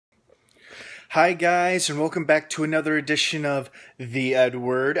Hi, guys, and welcome back to another edition of The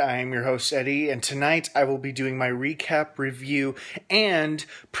Edward. I am your host, Eddie, and tonight I will be doing my recap, review, and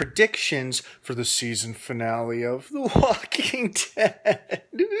predictions for the season finale of The Walking Dead.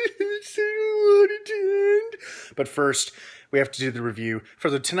 But first, we have to do the review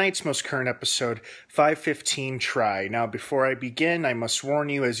for tonight's most current episode, 515 Try. Now, before I begin, I must warn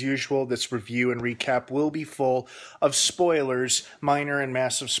you, as usual, this review and recap will be full of spoilers, minor and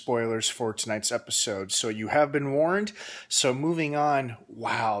massive spoilers for tonight's episode. So you have been warned. So moving on,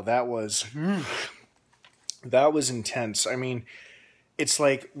 wow, that was intense. I mean, it's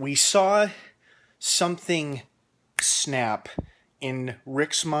like we saw something snap in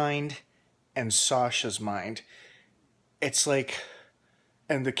Rick's mind and Sasha's mind. It's like,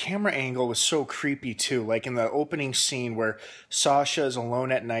 and the camera angle was so creepy too, like in the opening scene where Sasha is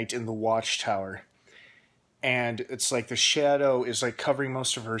alone at night in the watchtower. And it's like the shadow is like covering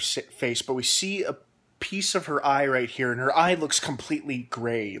most of her face, but we see a piece of her eye right here, and her eye looks completely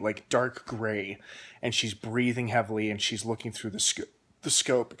gray, like dark gray. And she's breathing heavily, and she's looking through the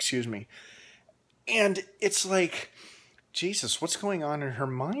scope, excuse me. And it's like, Jesus, what's going on in her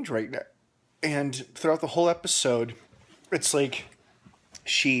mind right now? And throughout the whole episode, it's like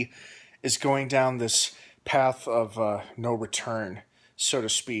she is going down this path of no return, so to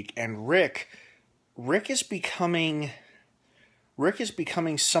speak. And Rick is becoming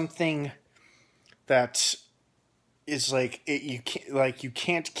something that is like you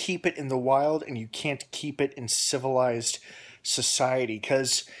can't keep it in the wild, and you can't keep it in civilized society,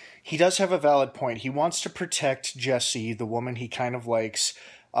 because he does have a valid point. He wants to protect Jessie, the woman he kind of likes,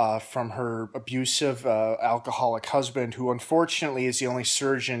 from her abusive alcoholic husband, who unfortunately is the only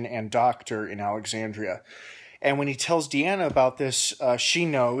surgeon and doctor in Alexandria. And when he tells Deanna about this, she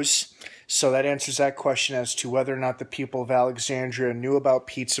knows. So that answers that question as to whether or not the people of Alexandria knew about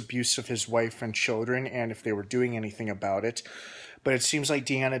Pete's abuse of his wife and children, and if they were doing anything about it. But it seems like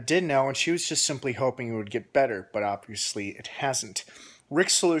Deanna did know, and she was just simply hoping it would get better, but obviously it hasn't.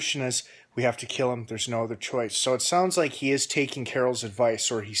 Rick's solution is, we have to kill him. There's no other choice. So it sounds like he is taking Carol's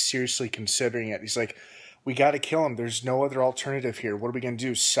advice, or he's seriously considering it. He's like, we got to kill him. There's no other alternative here. What are we going to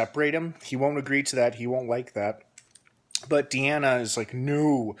do? Separate him? He won't agree to that. He won't like that. But Deanna is like,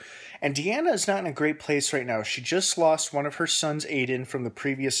 no. And Deanna is not in a great place right now. She just lost one of her sons, Aiden, from the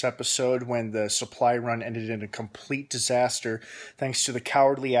previous episode when the supply run ended in a complete disaster, thanks to the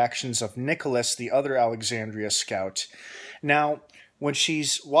cowardly actions of Nicholas, the other Alexandria scout. Now, when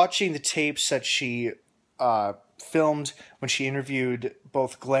she's watching the tapes that she filmed when she interviewed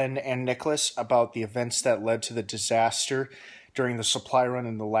both Glenn and Nicholas about the events that led to the disaster during the supply run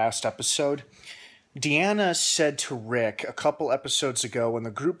in the last episode, Deanna said to Rick a couple episodes ago when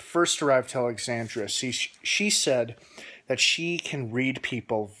the group first arrived to Alexandria, she said that she can read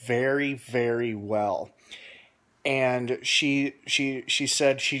people very, very well. And she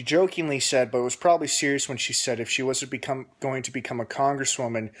jokingly said, but it was probably serious when she said if she was going to become a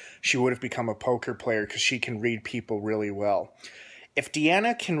congresswoman, she would have become a poker player, because she can read people really well. If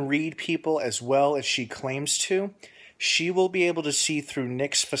Deanna can read people as well as she claims to, she will be able to see through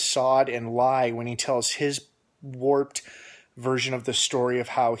Nick's facade and lie when he tells his warped version of the story of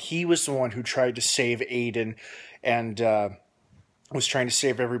how he was the one who tried to save Aiden and was trying to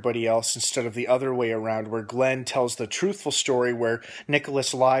save everybody else, instead of the other way around, where Glenn tells the truthful story where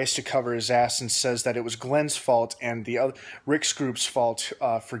Nicholas lies to cover his ass and says that it was Glenn's fault and the other Rick's group's fault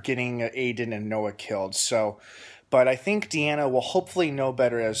for getting Aiden and Noah killed. But I think Deanna will hopefully know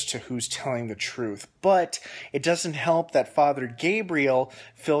better as to who's telling the truth. But it doesn't help that Father Gabriel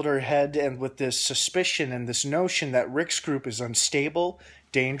filled her head and with this suspicion and this notion that Rick's group is unstable,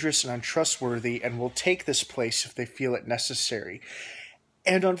 dangerous, and untrustworthy, and will take this place if they feel it necessary.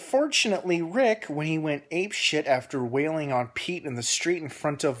 And unfortunately, Rick, when he went apeshit after wailing on Pete in the street in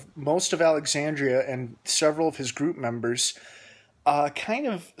front of most of Alexandria and several of his group members, kind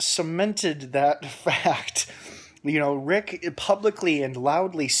of cemented that fact. You know, Rick publicly and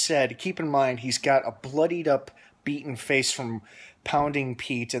loudly said, keep in mind, he's got a bloodied up, beaten face from pounding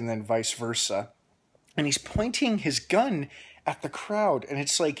Pete and then vice versa. And he's pointing his gun at the crowd, and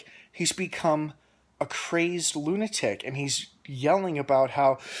it's like he's become a crazed lunatic, and he's yelling about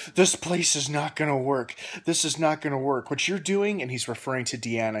how this place is not going to work. This is not going to work. What you're doing, and he's referring to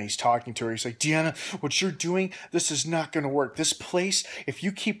Deanna. He's talking to her. He's like, Deanna, what you're doing, this is not going to work. This place, if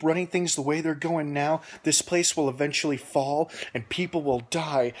you keep running things the way they're going now, this place will eventually fall and people will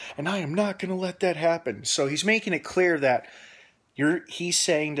die, and I am not going to let that happen. So he's making it clear that he's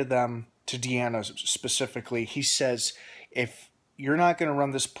saying to them, to Deanna specifically, he says, if you're not going to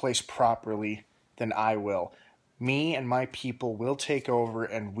run this place properly, then I will. Me and my people will take over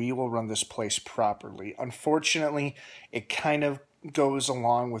and we will run this place properly. Unfortunately, it kind of goes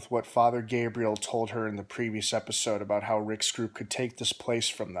along with what Father Gabriel told her in the previous episode about how Rick's group could take this place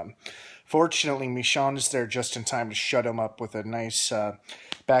from them. Fortunately, Michonne is there just in time to shut him up with a nice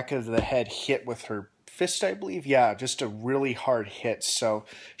back of the head hit with her fist, I believe. Yeah, just a really hard hit. So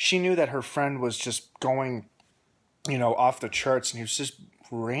she knew that her friend was just going, off the charts, and he was just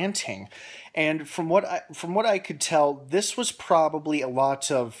ranting. And from what I could tell, this was probably a lot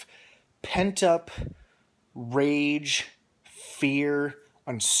of pent up rage, fear,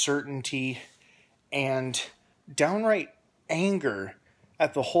 uncertainty, and downright anger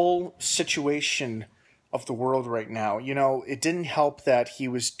at the whole situation of the world right now. It didn't help that he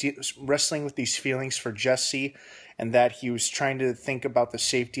was wrestling with these feelings for Jesse, and that he was trying to think about the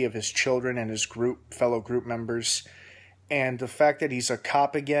safety of his children and his fellow group members. And the fact that he's a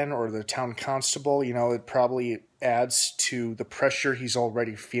cop again, or the town constable, it probably adds to the pressure he's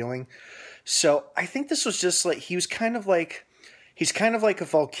already feeling. So I think this was just like, he's kind of like a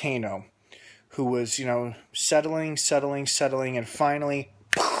volcano who was, settling, and finally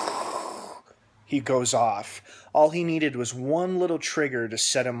he goes off. All he needed was one little trigger to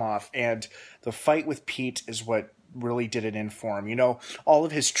set him off, and the fight with Pete is what really did it in for him. All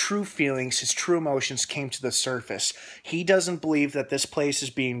of his true feelings, his true emotions came to the surface. He doesn't believe that this place is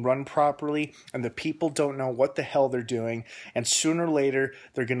being run properly, and the people don't know what the hell they're doing, and sooner or later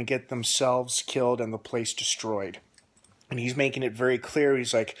they're going to get themselves killed and the place destroyed. And he's making it very clear.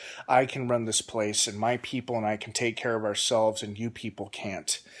 He's like, I can run this place, and my people and I can take care of ourselves, and you people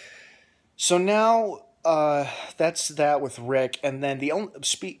can't. So now that's that with Rick, and then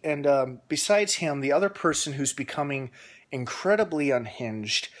besides him, the other person who's becoming incredibly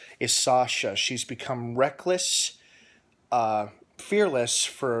unhinged is Sasha. She's become reckless, fearless,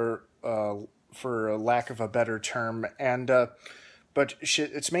 for a lack of a better term, and but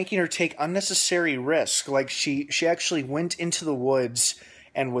it's making her take unnecessary risk. Like she actually went into the woods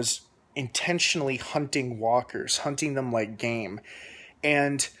and was intentionally hunting walkers, hunting them like game,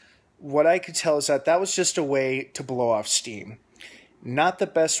 and what I could tell is that was just a way to blow off steam. Not the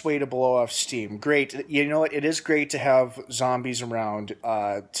best way to blow off steam. Great. You know what? It is great to have zombies around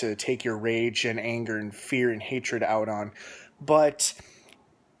to take your rage and anger and fear and hatred out on. But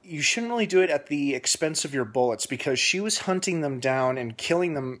you shouldn't really do it at the expense of your bullets, because she was hunting them down and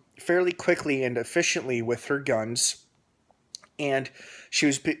killing them fairly quickly and efficiently with her guns. And she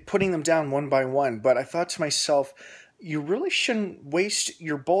was putting them down one by one. But I thought to myself, you really shouldn't waste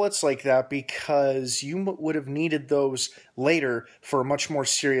your bullets like that, because you would have needed those later for a much more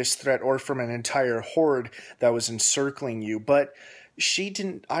serious threat, or from an entire horde that was encircling you. But she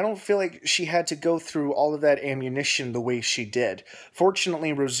didn't. I don't feel like she had to go through all of that ammunition the way she did.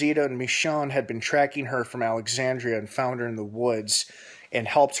 Fortunately, Rosita and Michonne had been tracking her from Alexandria and found her in the woods and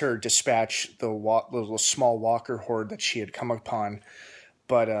helped her dispatch the little small walker horde that she had come upon.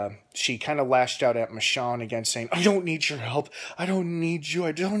 But she kind of lashed out at Michonne again, saying, I don't need your help. I don't need you.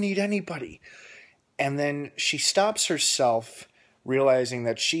 I don't need anybody. And then she stops herself, realizing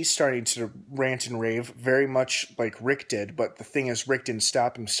that she's starting to rant and rave, very much like Rick did. But the thing is, Rick didn't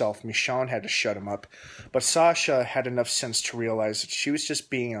stop himself. Michonne had to shut him up. But Sasha had enough sense to realize that she was just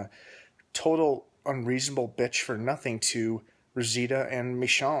being a total unreasonable bitch for nothing to Rosita and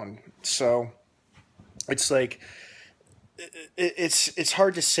Michonne. So it's like, it's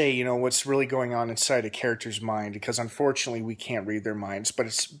hard to say, what's really going on inside a character's mind, because unfortunately we can't read their minds. But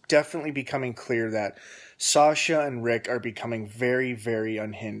it's definitely becoming clear that Sasha and Rick are becoming very, very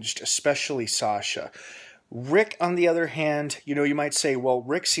unhinged, especially Sasha. Rick, on the other hand, you might say, well,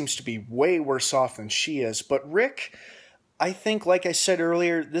 Rick seems to be way worse off than she is. But Rick, I think, like I said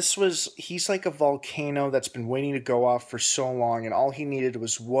earlier, he's like a volcano that's been waiting to go off for so long, and all he needed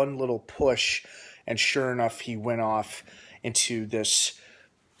was one little push, and sure enough, he went off into this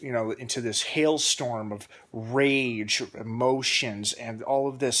hailstorm of rage, emotions, and all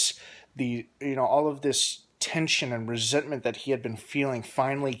of this tension and resentment that he had been feeling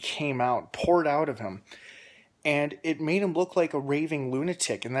finally poured out of him. And it made him look like a raving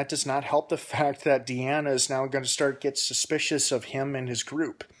lunatic, and that does not help the fact that Deanna is now going to get suspicious of him and his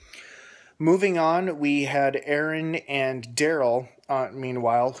group. Moving on, we had Aaron and Daryl,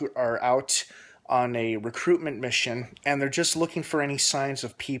 meanwhile, who are out on a recruitment mission, and they're just looking for any signs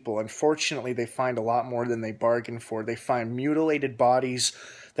of people. Unfortunately, they find a lot more than they bargained for. They find mutilated bodies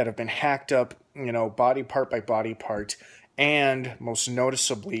that have been hacked up, body part by body part, and most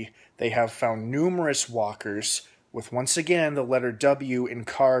noticeably, they have found numerous walkers with, once again, the letter W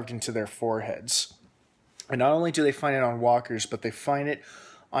carved into their foreheads. And not only do they find it on walkers, but they find it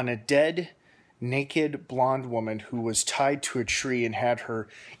on a dead naked blonde woman who was tied to a tree and had her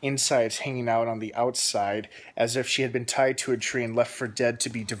insides hanging out on the outside as if she had been tied to a tree and left for dead to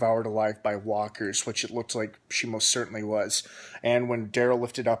be devoured alive by walkers, which it looked like she most certainly was. And when Daryl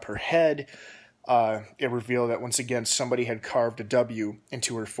lifted up her head, it revealed that once again somebody had carved a W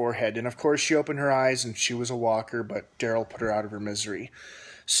into her forehead. And of course she opened her eyes and she was a walker, but Daryl put her out of her misery.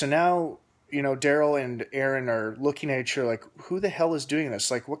 So now, Daryl and Aaron are looking at each other like, who the hell is doing this?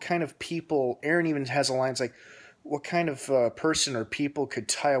 Like, what kind of people? Aaron even has a line like, what kind of person or people could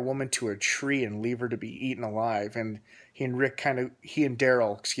tie a woman to a tree and leave her to be eaten alive? And he and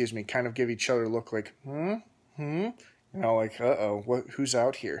Daryl, kind of give each other a look like, like, uh-oh, who's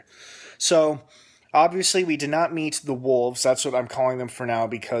out here? So, obviously, we did not meet the wolves. That's what I'm calling them for now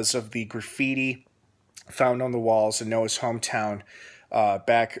because of the graffiti found on the walls in Noah's hometown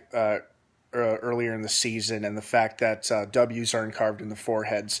back earlier in the season, and the fact that W's are carved in the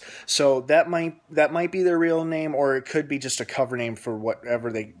foreheads. So that might be their real name, or it could be just a cover name for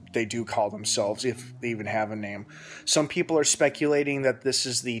whatever they do call themselves, if they even have a name. Some people are speculating that this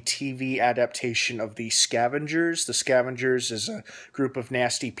is the TV adaptation of The Scavengers. The Scavengers is a group of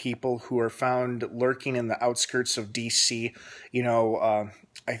nasty people who are found lurking in the outskirts of DC.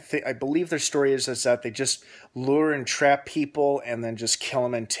 I believe their story is that they just lure and trap people and then just kill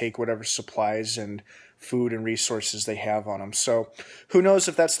them and take whatever supplies and food and resources they have on them. So who knows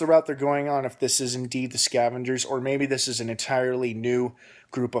if that's the route they're going on, if this is indeed the Scavengers, or maybe this is an entirely new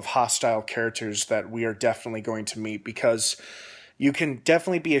group of hostile characters that we are definitely going to meet, because you can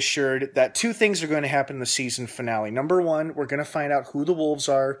definitely be assured that two things are going to happen in the season finale. Number one, we're going to find out who the wolves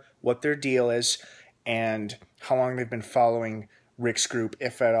are, what their deal is, and how long they've been following Rick's group,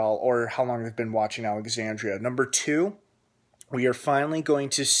 if at all, or how long they've been watching Alexandria. Number two, we are finally going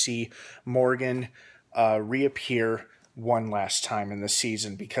to see Morgan reappear one last time in the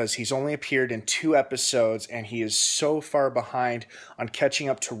season, because he's only appeared in 2 episodes and he is so far behind on catching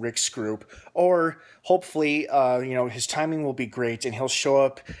up to Rick's group. Or hopefully, his timing will be great and he'll show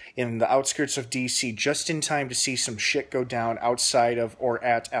up in the outskirts of DC just in time to see some shit go down outside of or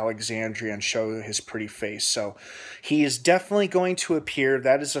at Alexandria and show his pretty face. So he is definitely going to appear.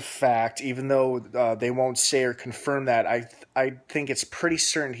 That is a fact, even though they won't say or confirm that. I think it's pretty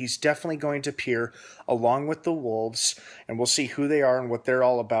certain he's definitely going to appear along with the wolves, and we'll see who they are and what they're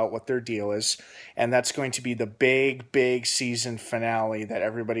all about, what their deal is. And that's going to be the big season finale that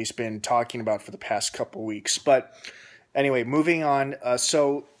everybody's been talking about for the past couple weeks. But anyway, moving on.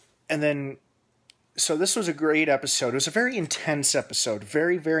 So this was a great episode. It was a very intense episode,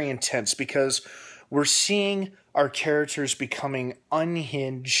 very, very intense, because we're seeing our characters becoming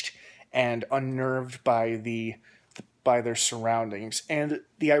unhinged and unnerved by their surroundings. And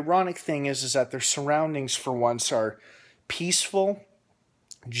the ironic thing is that their surroundings for once are peaceful,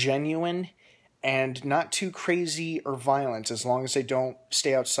 genuine, and not too crazy or violent, as long as they don't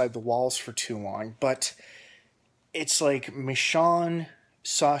stay outside the walls for too long. But it's like Michonne,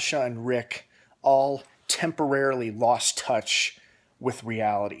 Sasha, and Rick all temporarily lost touch with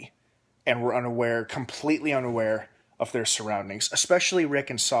reality and were completely unaware of their surroundings, especially Rick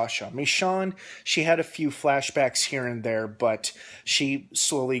and Sasha. Michonne, she had a few flashbacks here and there, but she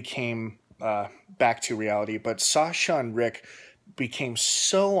slowly came back to reality. But Sasha and Rick became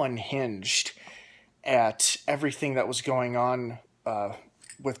so unhinged at everything that was going on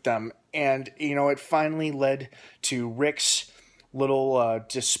with them. And, it finally led to Rick's little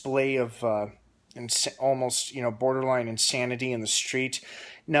display of almost, borderline insanity in the street.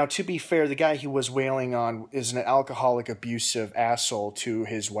 Now, to be fair, the guy he was wailing on is an alcoholic, abusive asshole to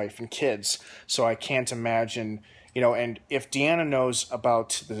his wife and kids. So I can't imagine, and if Deanna knows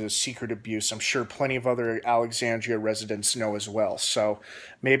about the secret abuse, I'm sure plenty of other Alexandria residents know as well. So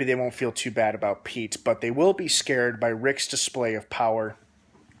maybe they won't feel too bad about Pete, but they will be scared by Rick's display of power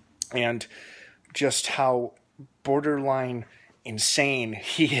and just how borderline insane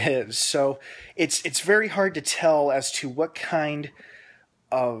he is. So it's very hard to tell as to what kind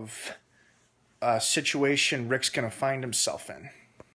of situation Rick's going to find himself in.